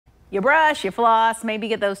You brush, you floss, maybe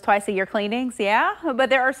get those twice-a-year cleanings, yeah? But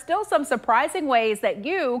there are still some surprising ways that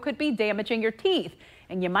you could be damaging your teeth,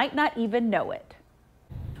 and you might not even know it.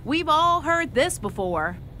 We've all heard this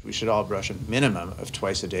before. We should all brush a minimum of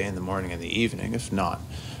twice a day in the morning and the evening, if not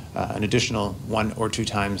an additional 1 or 2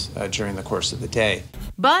 times during the course of the day.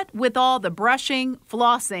 But with all the brushing,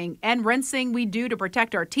 flossing, and rinsing we do to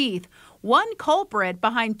protect our teeth, one culprit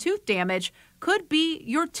behind tooth damage could be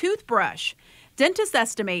your toothbrush. Dentists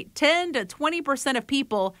estimate 10 to 20% of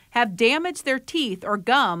people have damaged their teeth or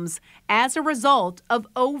gums as a result of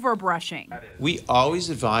overbrushing. We always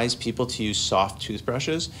advise people to use soft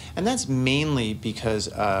toothbrushes, and that's mainly because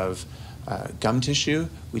of gum tissue.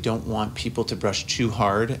 We don't want people to brush too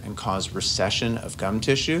hard and cause recession of gum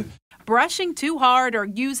tissue. Brushing too hard or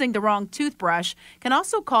using the wrong toothbrush can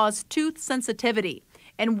also cause tooth sensitivity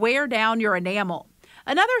and wear down your enamel.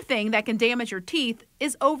 Another thing that can damage your teeth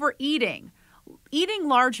is overeating. Eating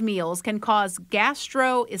large meals can cause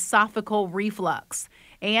gastroesophageal reflux,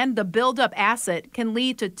 and the buildup acid can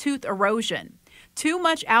lead to tooth erosion. Too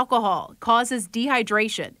much alcohol causes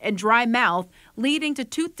dehydration and dry mouth, leading to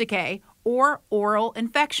tooth decay or oral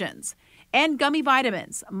infections. And gummy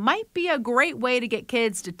vitamins might be a great way to get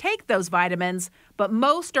kids to take those vitamins, but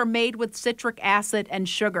most are made with citric acid and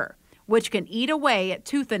sugar, which can eat away at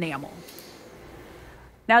tooth enamel.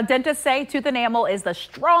 Now, dentists say tooth enamel is the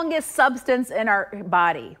strongest substance in our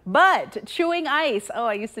body, but chewing ice, oh,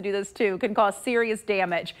 I used to do this too, can cause serious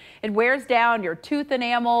damage. It wears down your tooth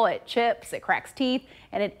enamel, it chips, it cracks teeth,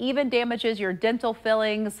 and it even damages your dental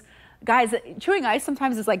fillings. Guys, chewing ice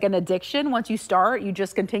sometimes is like an addiction. Once you start, you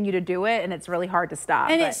just continue to do it, and it's really hard to stop.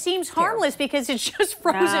 And it seems harmless because it's just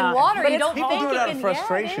frozen water. But you don't people think do it out of can,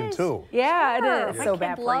 frustration, it too. Yeah, it is. My So kid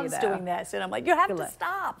bad for you, loves though. doing this, and I'm like, you have to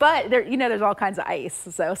stop. But there, there's all kinds of ice.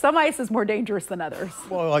 So some ice is more dangerous than others.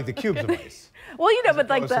 Well, like the cubes of ice. Well, but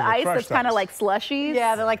like the ice that's kind of ice. like slushies.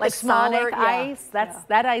 Yeah, they're like the Sonic smaller, ice.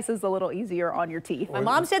 That ice is a little easier on your teeth. My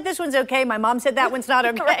mom said this one's okay. My mom said that one's not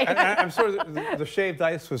okay. I'm sorry, the shaved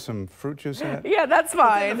ice with some fruit juice in it? Yeah, that's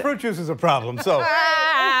fine. The fruit juice is a problem, so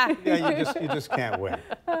yeah, you just can't win.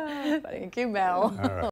 Thank you, Mel. All right.